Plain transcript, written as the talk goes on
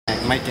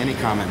make any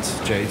comments,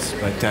 Jace,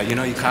 but you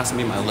cost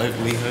me my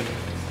livelihood.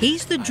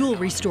 He's the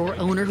jewelry store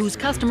owner whose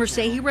customers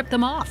say he ripped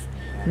them off.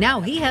 Now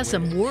he has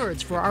some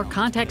words for our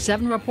Contact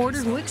 7 reporter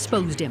who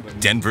exposed him.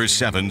 Denver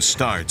 7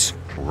 starts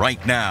right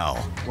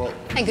now.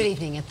 And good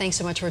evening, and thanks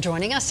so much for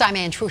joining us. I'm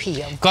Ann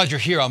Trujillo. Glad you're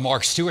here. I'm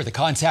Mark Stewart. The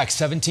Contact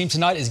 7 team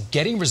tonight is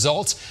getting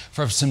results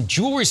from some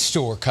jewelry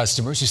store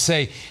customers who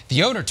say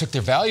the owner took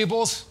their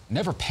valuables,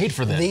 never paid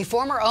for them. The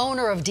former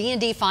owner of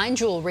D&D Fine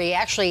Jewelry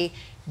actually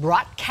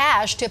brought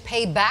cash to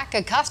pay back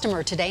a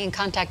customer today. And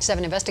Contact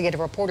 7 investigative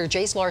reporter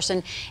Jace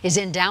Larson is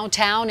in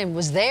downtown and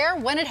was there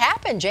when it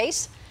happened.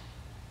 Jace?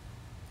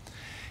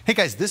 Hey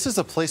guys, this is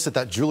a place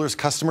that jeweler's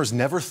customers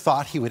never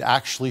thought he would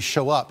actually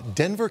show up.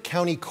 Denver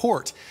County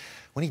Court.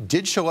 When he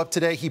did show up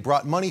today, he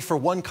brought money for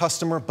one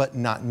customer, but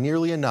not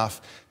nearly enough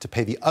to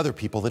pay the other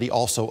people that he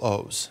also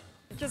owes.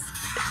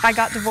 I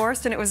got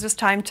divorced and it was just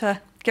time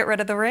to get rid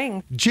of the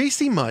ring.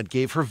 JC Mudd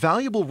gave her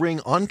valuable ring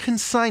on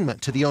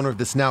consignment to the owner of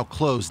this now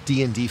closed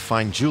D&D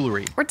Fine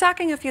Jewelry. We're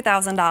talking a few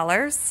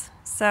 $1,000s.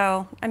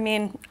 So, I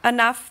mean,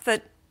 enough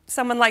that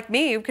someone like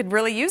me could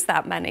really use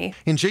that money.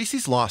 In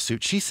JC's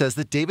lawsuit, she says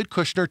that David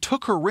Kushner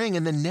took her ring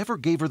and then never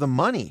gave her the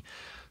money.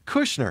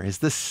 Kushner is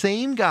the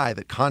same guy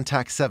that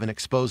Contact 7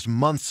 exposed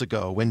months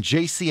ago when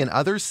JC and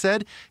others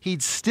said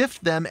he'd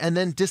stiffed them and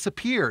then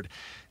disappeared.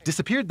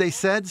 Disappeared, they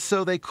said,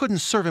 so they couldn't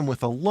serve him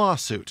with a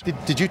lawsuit.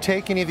 Did you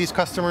take any of these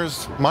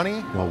customers'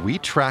 money? Well, we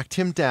tracked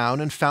him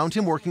down and found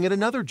him working at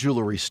another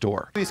jewelry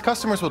store. These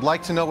customers would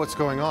like to know what's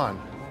going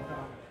on.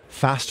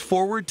 Fast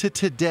forward to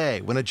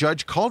today, when a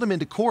judge called him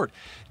into court.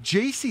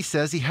 JC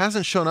says he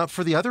hasn't shown up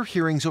for the other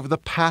hearings over the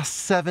past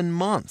 7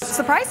 months.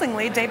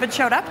 Surprisingly, David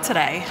showed up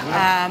today.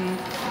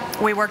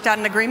 We worked out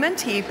an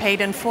agreement. He paid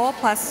in full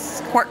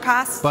plus court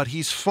costs. But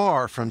he's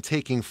far from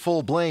taking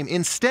full blame.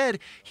 Instead,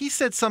 he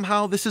said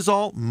somehow this is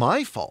all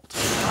my fault.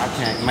 I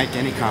can't make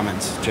any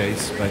comments,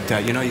 Jace,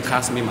 but you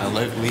cost me my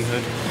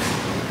livelihood.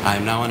 I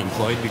am now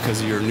unemployed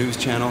because of your news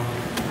channel,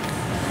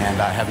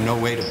 and I have no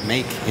way to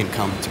make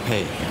income to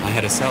pay. I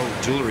had to sell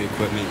jewelry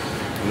equipment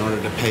in order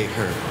to pay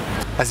her.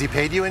 Has he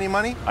paid you any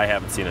money? I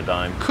haven't seen a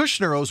dime.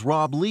 Kushner owes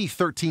Rob Lee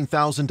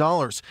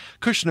 $13,000.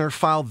 Kushner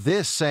filed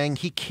this saying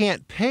he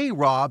can't pay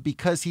Rob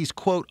because he's,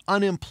 quote,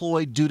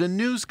 unemployed due to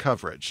news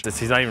coverage.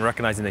 He's not even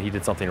recognizing that he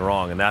did something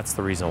wrong, and that's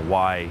the reason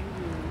why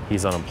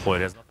he's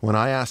unemployed. When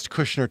I asked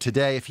Kushner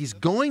today if he's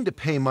going to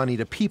pay money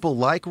to people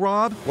like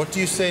Rob, what do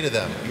you say to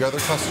them, your other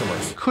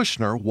customers?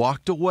 Kushner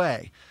walked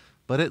away.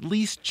 But at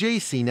least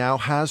JC now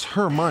has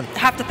her money. I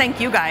have to thank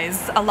you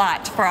guys a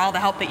lot for all the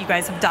help that you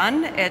guys have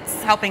done.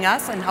 It's helping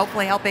us and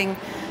hopefully helping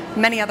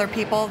many other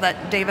people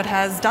that David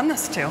has done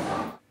this to.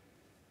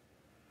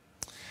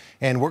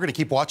 And we're going to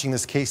keep watching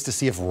this case to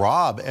see if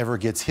Rob ever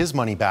gets his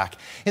money back.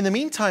 In the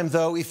meantime,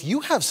 though, if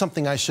you have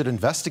something I should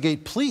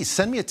investigate, please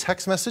send me a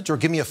text message or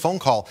give me a phone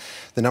call.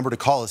 The number to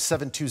call is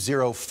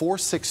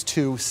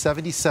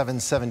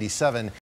 720-462-7777.